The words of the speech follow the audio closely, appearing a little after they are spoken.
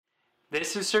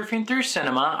This is Surfing Through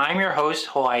Cinema. I'm your host,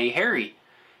 Hawaii Harry.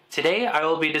 Today I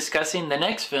will be discussing the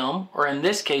next film, or in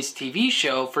this case TV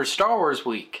show, for Star Wars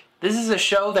Week. This is a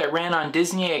show that ran on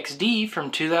Disney XD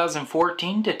from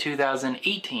 2014 to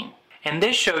 2018. And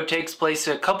this show takes place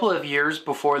a couple of years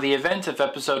before the events of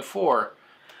Episode 4.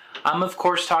 I'm of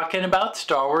course talking about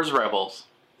Star Wars Rebels.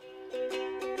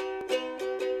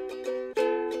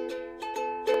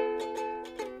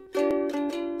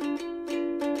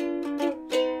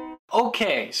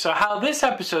 Okay, so how this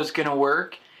episode is going to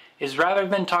work is rather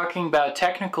than talking about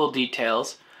technical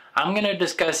details, I'm going to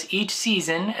discuss each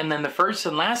season and then the first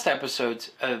and last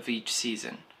episodes of each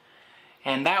season.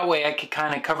 And that way I could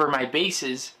kind of cover my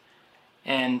bases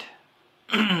and,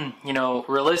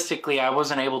 realistically I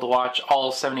wasn't able to watch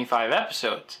all 75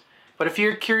 episodes. But if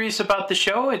you're curious about the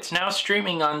show, it's now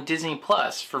streaming on Disney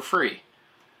Plus for free.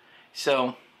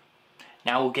 So,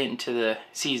 now we'll get into the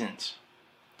seasons.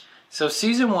 So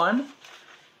season 1,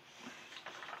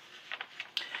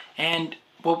 and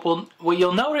what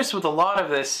you'll notice with a lot of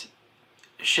this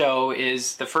show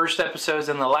is the first episodes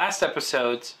and the last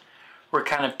episodes were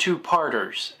kind of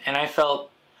two-parters, and I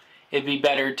felt it'd be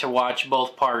better to watch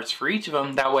both parts for each of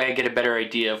them. That way I get a better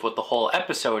idea of what the whole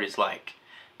episode is like,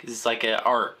 because it's like an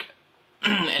arc,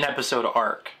 an episode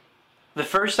arc. The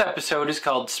first episode is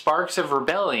called Sparks of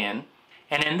Rebellion,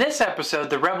 and in this episode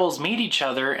the rebels meet each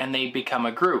other and they become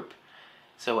a group.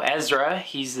 So Ezra,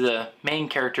 he's the main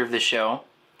character of the show.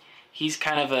 He's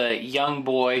kind of a young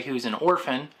boy who's an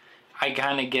orphan. I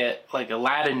kind of get like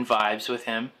Aladdin vibes with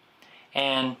him.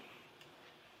 And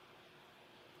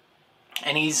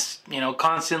he's,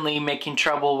 constantly making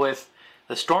trouble with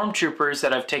the stormtroopers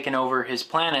that have taken over his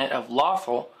planet of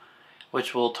Lothal,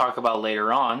 which we'll talk about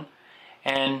later on.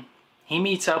 And he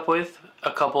meets up with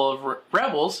a couple of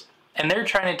rebels, and they're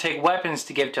trying to take weapons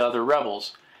to give to other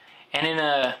rebels. And in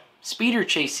a speeder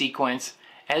chase sequence,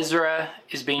 Ezra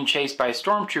is being chased by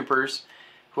stormtroopers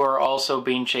who are also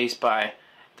being chased by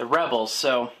the rebels.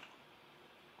 So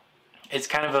it's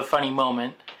kind of a funny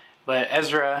moment, but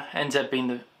Ezra ends up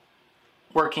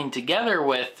working together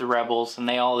with the rebels and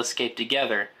they all escape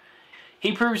together.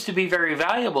 He proves to be very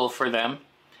valuable for them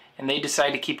and they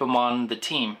decide to keep him on the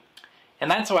team. And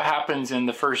that's what happens in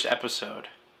the first episode.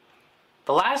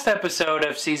 The last episode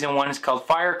of season 1 is called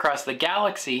Fire Across the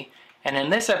Galaxy. And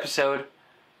in this episode,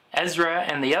 Ezra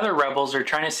and the other rebels are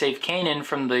trying to save Kanan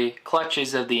from the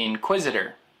clutches of the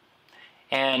Inquisitor.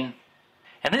 And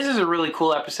this is a really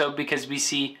cool episode because we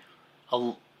see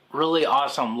a really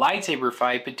awesome lightsaber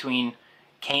fight between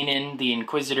Kanan, the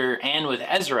Inquisitor, and with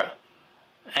Ezra.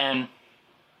 And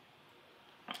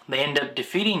they end up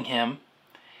defeating him,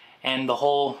 and the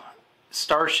whole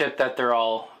starship that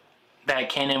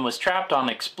Kanan was trapped on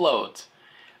explodes.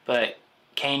 But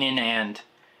Kanan and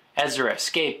Ezra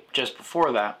escaped just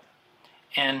before that.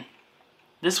 And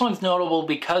this one's notable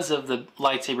because of the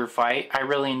lightsaber fight. I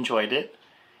really enjoyed it.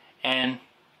 And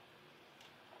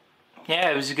yeah,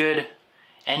 it was a good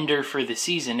ender for the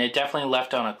season. It definitely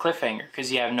left on a cliffhanger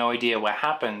because you have no idea what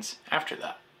happens after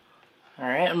that.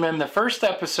 Alright, and then the first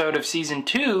episode of season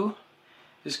 2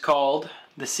 is called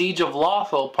The Siege of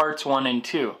Lothal Parts 1 and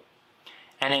 2.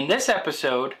 And in this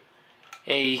episode,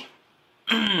 a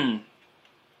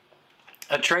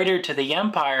traitor to the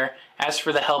Empire asks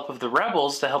for the help of the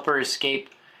rebels to help her escape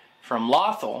from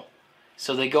Lothal.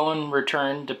 So they go in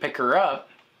return to pick her up,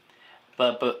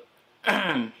 but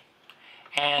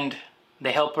and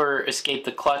they help her escape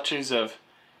the clutches of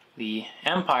the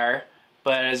Empire.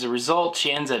 But as a result,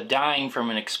 she ends up dying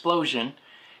from an explosion,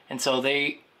 and so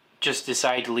they just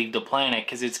decide to leave the planet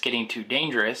because it's getting too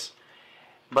dangerous.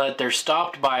 But they're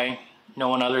stopped by no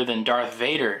one other than Darth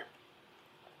Vader.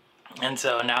 And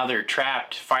so now they're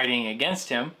trapped fighting against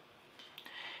him.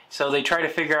 So they try to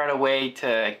figure out a way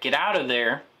to get out of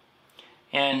there.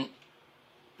 And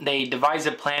they devise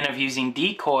a plan of using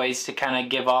decoys to kind of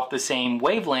give off the same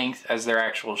wavelength as their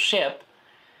actual ship.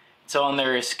 So on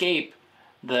their escape,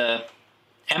 the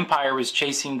Empire was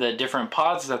chasing the different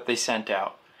pods that they sent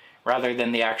out rather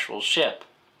than the actual ship.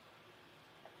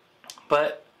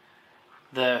 But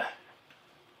the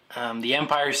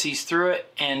Empire sees through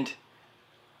it, and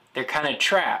they're kind of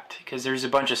trapped because there's a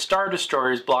bunch of Star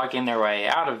Destroyers blocking their way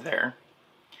out of there.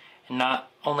 And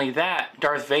not only that,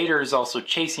 Darth Vader is also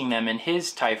chasing them in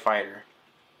his TIE fighter.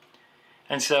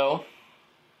 And so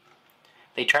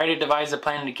they try to devise a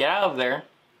plan to get out of there,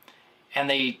 and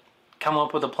they come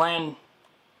up with a plan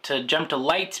to jump to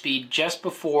light speed just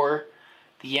before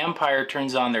the Empire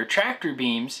turns on their tractor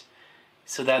beams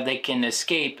so that they can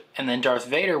escape, and then Darth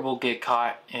Vader will get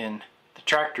caught in the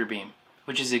tractor beam,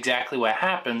 which is exactly what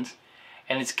happens,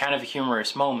 and it's kind of a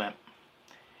humorous moment.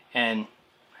 And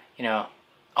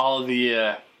all of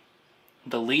the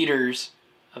leaders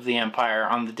of the Empire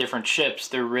on the different ships,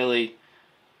 they're really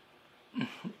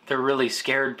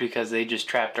scared because they just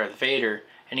trapped Darth Vader,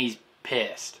 and he's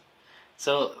pissed.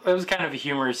 So it was kind of a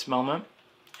humorous moment,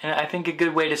 and I think a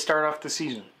good way to start off the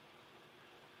season.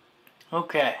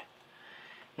 Okay.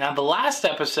 Now the last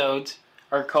episodes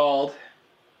are called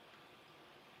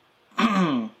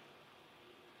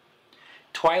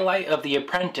Twilight of the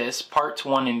Apprentice Parts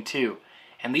 1 and 2.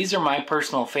 And these are my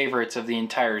personal favorites of the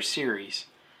entire series.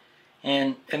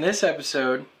 And in these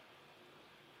episodes,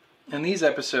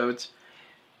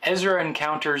 Ezra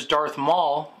encounters Darth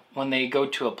Maul when they go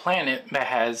to a planet that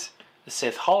has the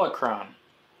Sith holocron.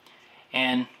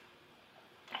 And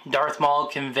Darth Maul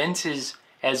convinces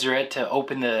Ezra to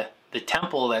open the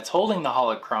temple that's holding the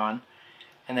holocron,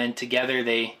 and then together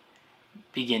they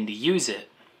begin to use it.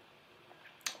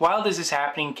 While this is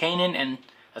happening, Kanan and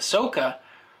Ahsoka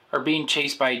are being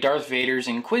chased by Darth Vader's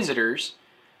Inquisitors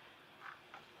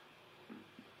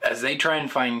as they try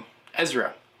and find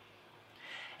Ezra.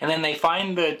 And then they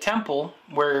find the temple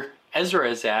where Ezra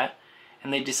is at,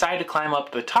 and they decide to climb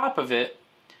up the top of it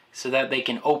so that they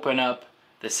can open up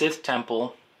the Sith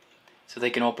temple, so they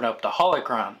can open up the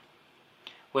holocron,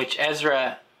 which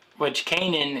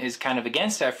Kanan is kind of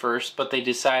against at first, but they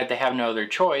decide they have no other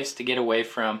choice to get away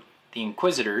from the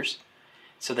Inquisitors.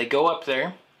 So they go up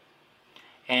there,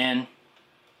 and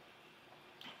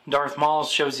Darth Maul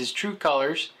shows his true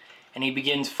colors, and he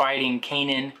begins fighting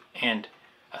Kanan and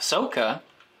Ahsoka,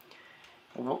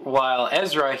 while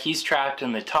Ezra, he's trapped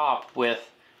in the top with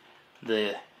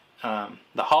the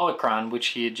holocron, which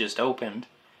he had just opened,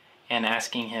 and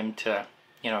asking him to,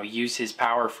 use his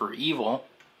power for evil.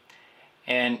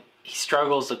 And he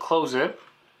struggles to close it.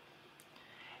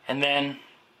 And then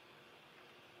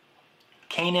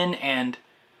Kanan and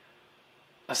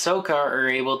Ahsoka are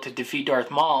able to defeat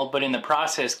Darth Maul, but in the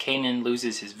process, Kanan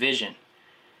loses his vision.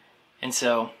 And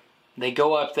so they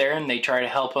go up there and they try to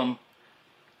help him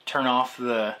turn off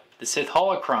the Sith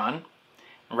holocron.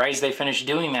 Right as they finish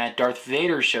doing that, Darth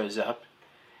Vader shows up,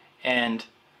 and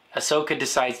Ahsoka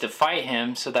decides to fight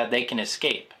him so that they can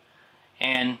escape.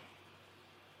 And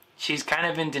she's kind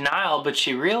of in denial, but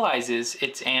she realizes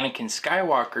it's Anakin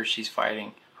Skywalker she's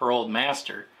fighting, her old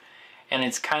master. And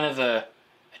it's kind of a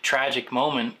tragic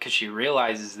moment because she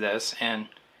realizes this,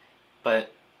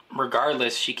 but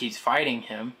regardless, she keeps fighting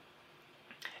him.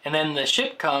 And then the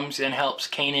ship comes and helps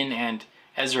Kanan and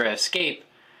Ezra escape,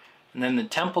 and then the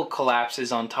temple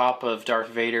collapses on top of Darth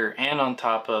Vader and on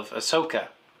top of Ahsoka.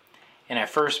 And at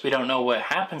first we don't know what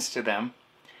happens to them,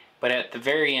 but at the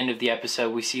very end of the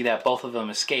episode we see that both of them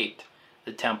escaped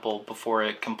the temple before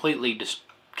it completely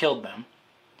killed them.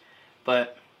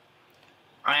 But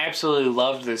I absolutely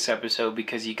loved this episode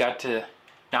because you got to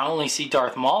not only see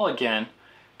Darth Maul again,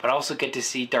 but also get to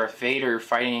see Darth Vader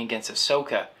fighting against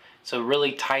Ahsoka. So it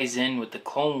really ties in with the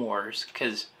Clone Wars,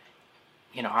 because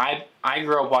I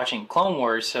grew up watching Clone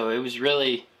Wars, so it was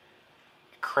really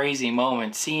a crazy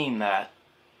moment seeing that.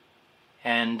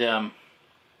 And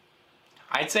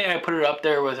I'd say I put it up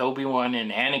there with Obi-Wan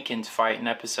and Anakin's fight in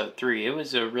Episode 3. It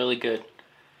was a really good,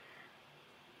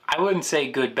 I wouldn't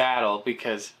say good battle,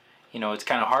 because, it's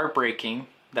kind of heartbreaking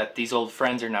that these old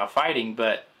friends are now fighting,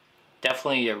 but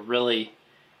definitely a really,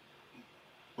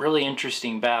 really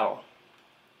interesting battle.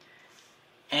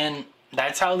 And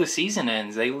that's how the season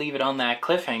ends. They leave it on that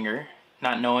cliffhanger,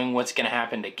 not knowing what's going to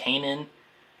happen to Kanan,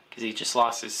 because he just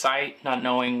lost his sight, not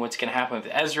knowing what's going to happen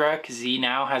with Ezra, because he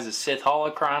now has a Sith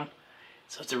holocron.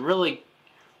 So it's a really,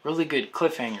 really good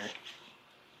cliffhanger.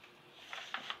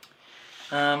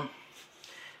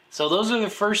 So those are the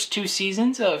first 2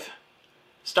 seasons of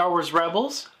Star Wars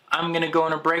Rebels. I'm going to go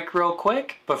on a break real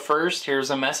quick, but first, here's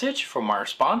a message from our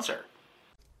sponsor.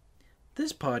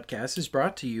 This podcast is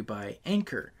brought to you by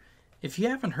Anchor. If you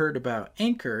haven't heard about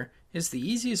Anchor, it's the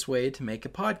easiest way to make a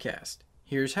podcast.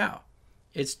 Here's how.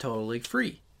 It's totally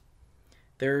free.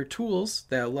 There are tools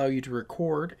that allow you to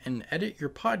record and edit your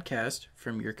podcast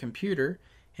from your computer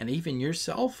and even your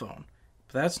cell phone.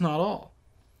 But that's not all.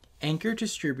 Anchor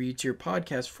distributes your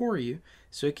podcast for you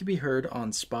so it can be heard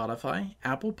on Spotify,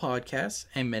 Apple Podcasts,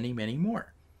 and many, many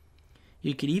more.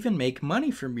 You could even make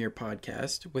money from your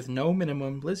podcast with no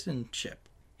minimum listenership.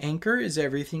 Anchor is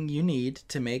everything you need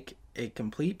to make a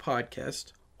complete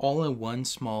podcast all in one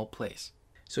small place.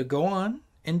 So go on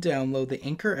and download the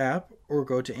Anchor app or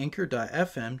go to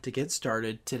anchor.fm to get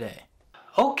started today.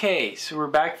 Okay, so we're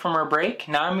back from our break.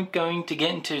 Now I'm going to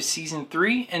get into Season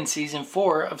 3 and Season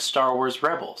 4 of Star Wars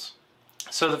Rebels.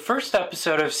 So the first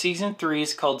episode of Season 3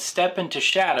 is called Step Into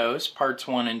Shadows, Parts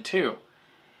 1 and 2.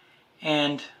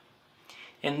 And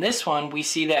in this one, we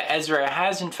see that Ezra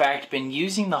has in fact been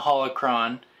using the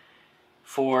holocron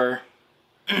for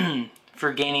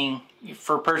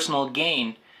for personal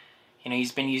gain. You know,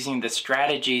 he's been using the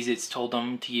strategies it's told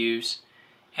him to use,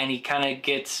 and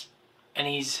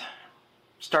he's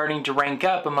starting to rank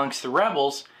up amongst the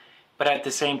rebels, but at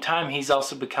the same time he's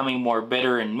also becoming more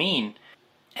bitter and mean.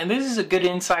 And this is a good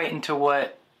insight into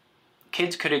what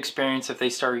kids could experience if they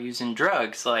start using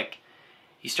drugs. Like,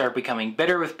 you start becoming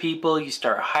bitter with people, you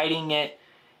start hiding it.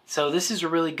 So this is a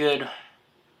really good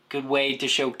way to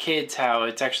show kids how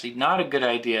it's actually not a good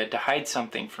idea to hide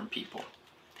something from people.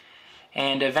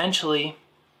 And eventually,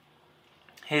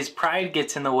 his pride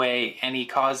gets in the way, and he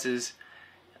causes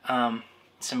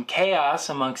some chaos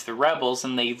amongst the rebels,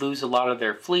 and they lose a lot of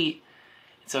their fleet.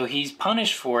 So he's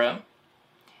punished for it,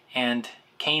 and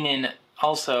Kanan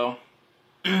also,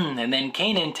 and then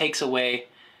Kanan takes away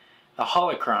the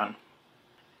holocron.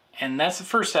 And that's the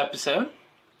first episode.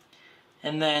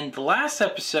 And then the last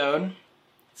episode,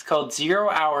 it's called 0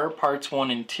 Hour Parts 1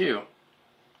 and 2.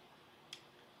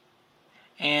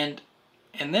 And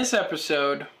in this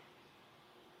episode,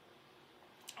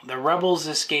 the rebels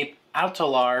escape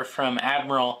Altalar from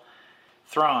Admiral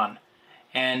Thrawn,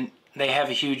 and they have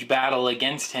a huge battle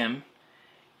against him,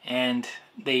 and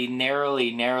they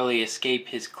narrowly escape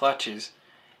his clutches.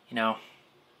 You know,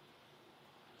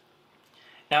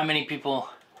 not many people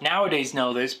nowadays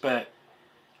know this, but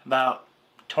about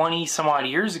 20 some odd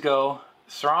years ago,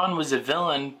 Thrawn was a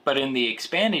villain, but in the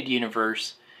expanded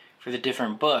universe for the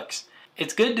different books.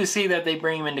 It's good to see that they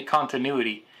bring him into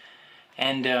continuity.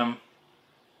 And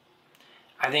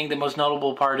I think the most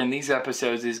notable part in these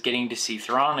episodes is getting to see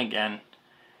Thrawn again.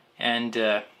 And,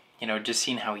 you know, just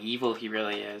seeing how evil he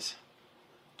really is.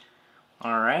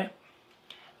 Alright.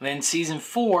 Then Season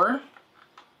 4,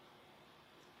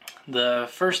 the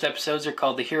first episodes are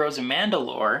called The Heroes of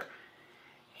Mandalore.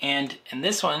 And in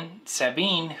this one,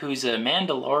 Sabine, who's a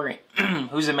Mandalorian,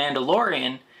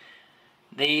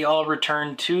 they all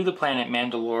return to the planet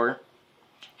Mandalore,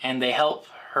 and they help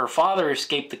her father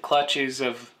escape the clutches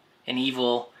of an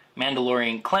evil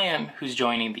Mandalorian clan who's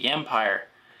joining the Empire.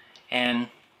 And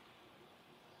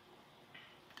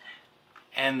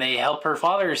they help her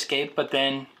father escape, but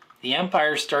then the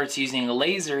Empire starts using a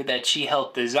laser that she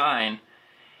helped design,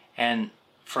 and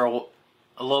for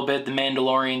a little bit the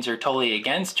Mandalorians are totally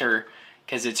against her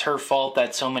because it's her fault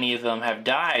that so many of them have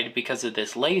died because of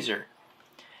this laser.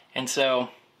 And so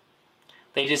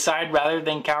they decide, rather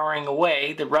than cowering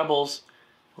away, the rebels,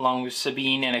 along with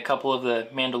Sabine and a couple of the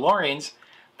Mandalorians,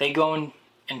 they go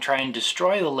and try and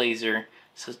destroy the laser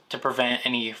to prevent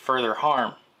any further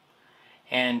harm.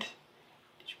 And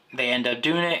they end up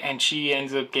doing it, and she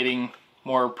ends up getting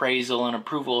more appraisal and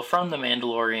approval from the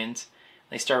Mandalorians.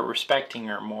 They start respecting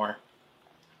her more.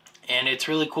 And it's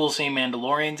really cool seeing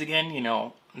Mandalorians again. You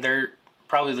know, they're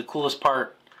probably the coolest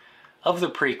part of the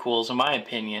prequels, in my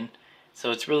opinion.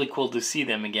 So it's really cool to see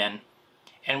them again.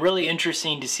 And really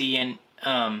interesting to see in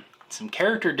some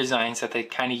character designs that they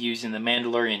kind of use in the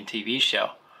Mandalorian TV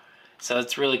show. So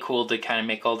it's really cool to kind of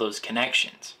make all those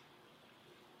connections.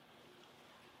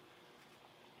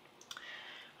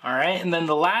 Alright, and then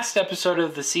the last episode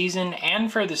of the season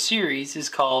and for the series is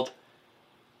called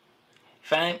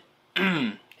Family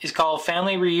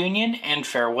Reunion and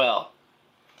Farewell.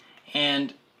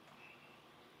 And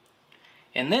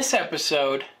in this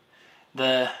episode,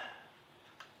 the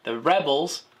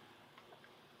rebels,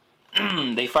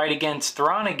 they fight against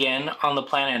Thrawn again on the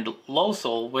planet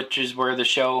Lothal, which is where the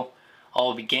show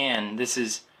all began. This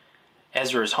is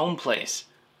Ezra's home place.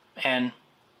 And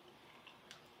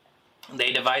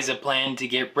they devise a plan to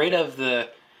get rid of the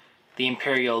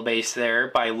Imperial base there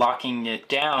by locking it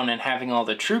down and having all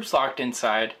the troops locked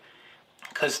inside,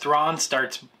 because Thrawn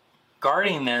starts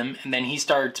guarding them, and then he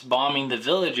starts bombing the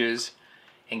villages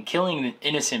and killing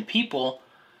innocent people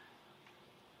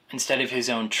instead of his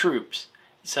own troops.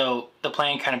 So the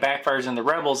plan kind of backfires on the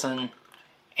rebels,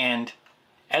 and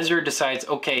Ezra decides,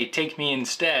 okay, take me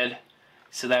instead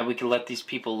so that we can let these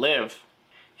people live.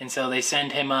 And so they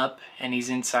send him up, and he's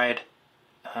inside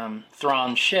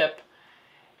Thrawn's ship.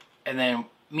 And then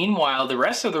meanwhile, the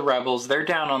rest of the rebels, they're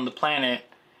down on the planet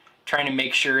trying to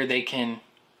make sure they can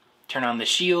turn on the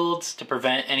shields to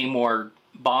prevent any more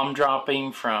bomb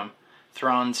dropping from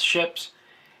Thrawn's ships.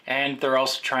 And they're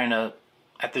also trying to,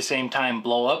 at the same time,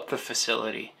 blow up the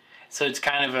facility. So it's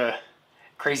kind of a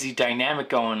crazy dynamic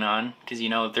going on, because, you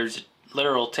know, there's a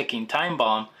literal ticking time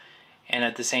bomb, and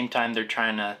at the same time they're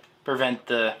trying to prevent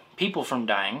the people from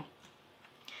dying.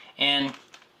 And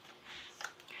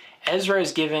Ezra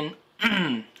is given,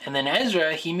 and then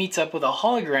Ezra, he meets up with a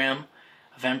hologram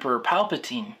of Emperor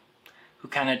Palpatine, who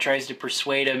kind of tries to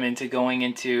persuade him into going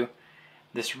into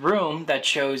this room that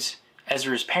shows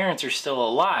Ezra's parents are still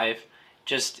alive,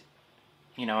 just,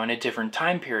 in a different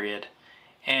time period.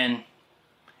 And,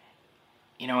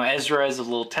 Ezra is a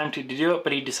little tempted to do it,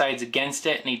 but he decides against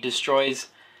it, and he destroys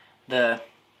the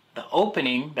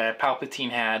opening that Palpatine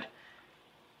had.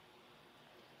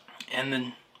 And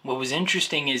then what was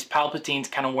interesting is Palpatine's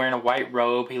kind of wearing a white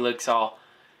robe. He looks all,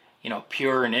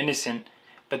 pure and innocent.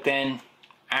 But then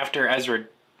after Ezra,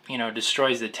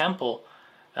 destroys the temple,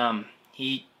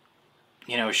 he,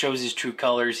 shows his true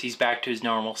colors. He's back to his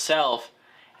normal self.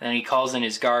 And then he calls in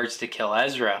his guards to kill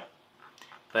Ezra.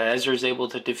 But Ezra's able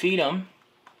to defeat him.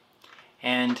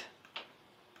 And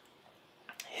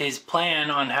his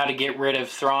plan on how to get rid of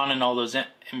Thrawn and all those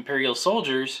Imperial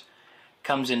soldiers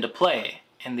comes into play.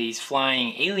 And these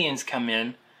flying aliens come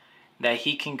in that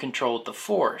he can control with the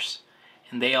Force.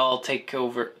 And they all take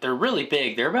over. They're really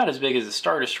big. They're about as big as a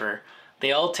Star Destroyer.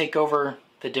 They all take over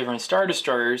the different Star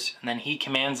Destroyers, and then he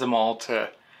commands them all to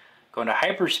go into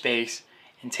hyperspace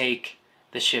and take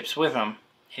the ships with him.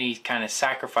 And he's kind of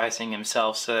sacrificing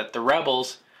himself so that the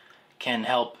rebels can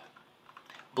help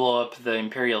blow up the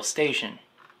Imperial station,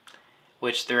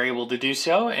 which they're able to do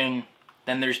so, and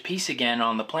then there's peace again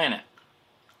on the planet.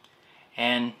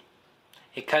 And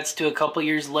it cuts to a couple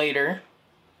years later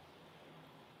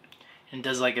and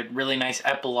does like a really nice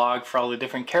epilogue for all the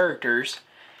different characters,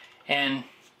 and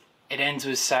it ends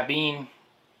with Sabine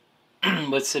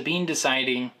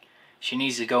deciding she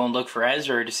needs to go and look for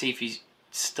Ezra to see if he's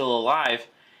still alive.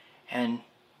 And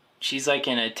she's like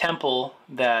in a temple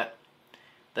that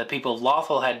the people of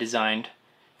Lothal had designed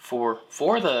for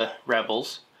the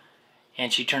rebels,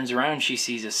 and she turns around and she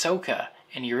sees Ahsoka,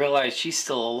 and you realize she's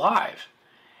still alive.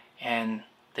 And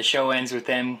the show ends with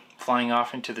them flying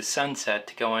off into the sunset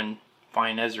to go and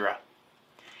find Ezra.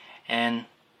 And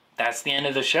that's the end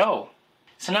of the show.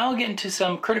 So now I'll get into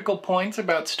some critical points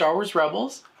about Star Wars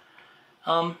Rebels.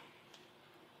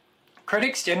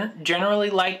 Critics generally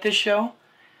like this show,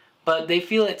 but they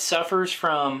feel it suffers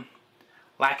from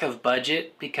lack of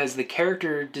budget because the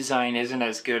character design isn't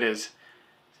as good as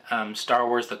Star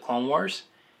Wars The Clone Wars.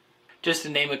 Just to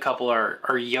name a couple are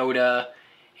Yoda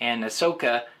and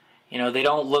Ahsoka. They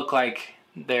don't look like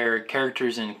their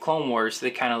characters in Clone Wars. They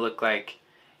kind of look like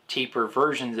cheaper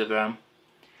versions of them.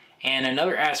 And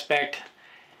another aspect,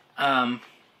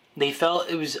 they felt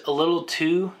it was a little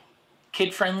too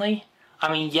kid-friendly.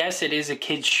 I mean, yes, it is a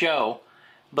kid's show,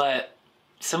 but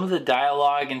some of the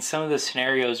dialogue and some of the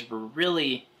scenarios were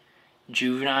really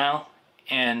juvenile,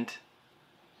 and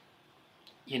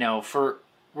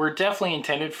were definitely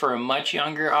intended for a much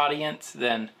younger audience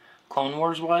than Clone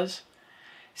Wars was.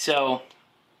 So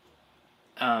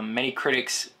many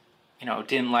critics,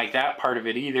 didn't like that part of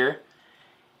it either.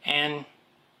 And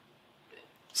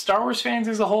Star Wars fans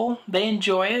as a whole, they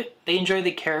enjoy it. They enjoy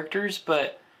the characters,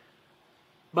 but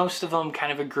most of them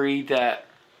kind of agree that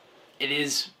it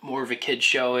is more of a kid's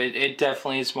show. It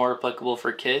definitely is more applicable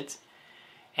for kids.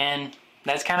 And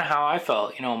that's kind of how I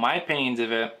felt. My opinions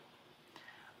of it.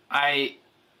 I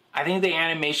think the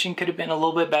animation could have been a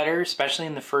little bit better, especially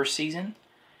in the first season.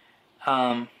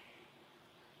 And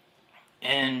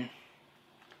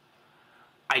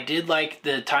I did like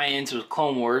the tie-ins with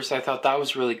Clone Wars. I thought that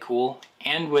was really cool.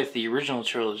 And with the original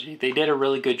trilogy. They did a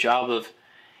really good job of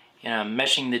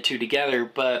meshing the two together.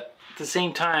 But at the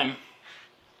same time,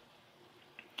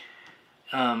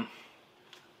 I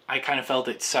kind of felt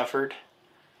it suffered.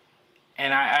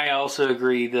 And I also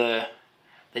agree the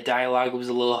dialogue was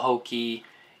a little hokey.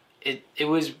 It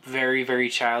was very, very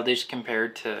childish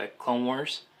compared to Clone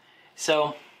Wars.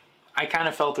 So I kind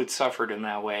of felt it suffered in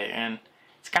that way. And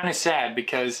it's kind of sad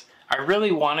because I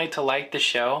really wanted to like the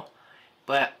show,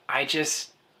 but I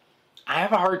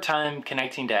have a hard time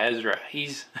connecting to Ezra.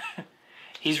 He's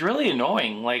really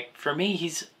annoying. Like, for me,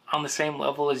 he's on the same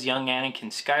level as young Anakin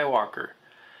Skywalker.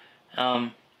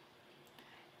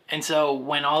 And so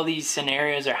when all these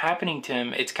scenarios are happening to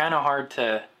him, it's kind of hard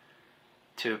to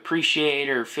appreciate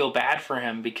or feel bad for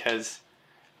him because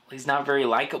he's not very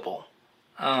likable.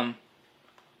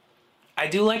 I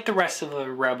do like the rest of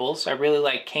the Rebels. I really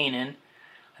like Kanan.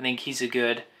 I think he's a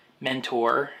good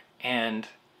mentor, and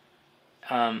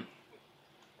I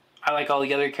like all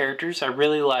the other characters. I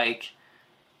really like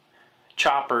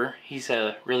Chopper. He's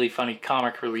a really funny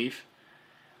comic relief.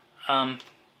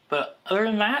 But other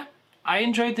than that, I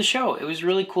enjoyed the show. It was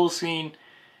really cool seeing,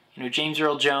 James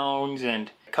Earl Jones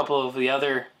and a couple of the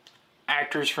other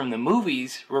actors from the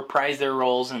movies reprise their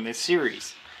roles in this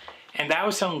series. And that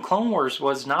was something Clone Wars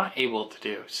was not able to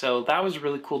do. So that was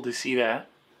really cool to see that.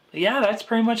 But yeah, that's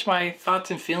pretty much my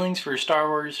thoughts and feelings for Star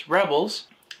Wars Rebels.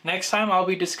 Next time I'll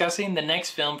be discussing the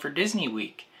next film for Disney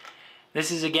Week.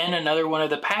 This is again another one of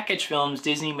the package films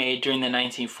Disney made during the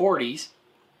 1940s,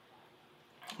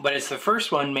 but it's the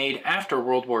first one made after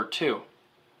World War II.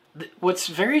 What's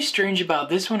very strange about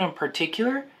this one in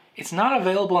particular, it's not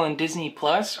available on Disney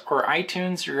Plus or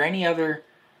iTunes or any other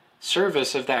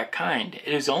service of that kind.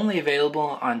 It is only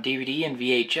available on DVD and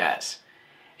VHS.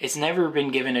 It's never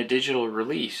been given a digital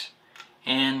release.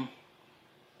 And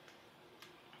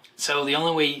so the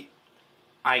only way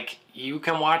you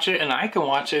can watch it and I can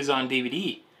watch it is on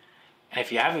DVD. And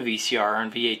if you have a VCR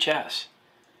on VHS.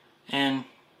 And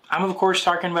I'm of course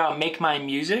talking about Make My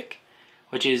Music,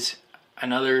 which is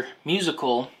another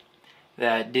musical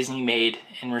that Disney made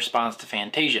in response to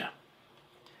Fantasia.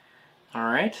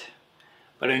 Alright,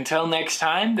 but until next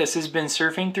time, this has been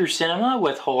Surfing Through Cinema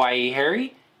with Hawaii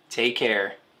Harry. Take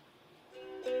care.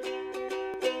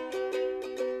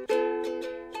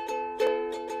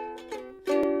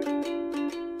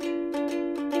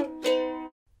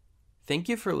 Thank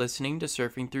you for listening to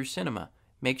Surfing Through Cinema.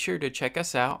 Make sure to check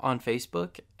us out on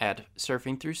Facebook at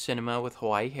Surfing Through Cinema with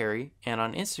Hawaii Harry and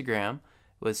on Instagram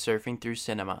with Surfing Through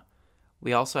Cinema.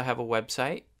 We also have a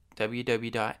website,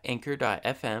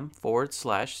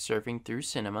 www.anchor.fm/Surfing Through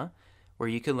Cinema, where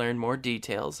you can learn more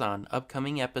details on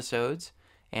upcoming episodes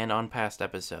and on past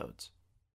episodes.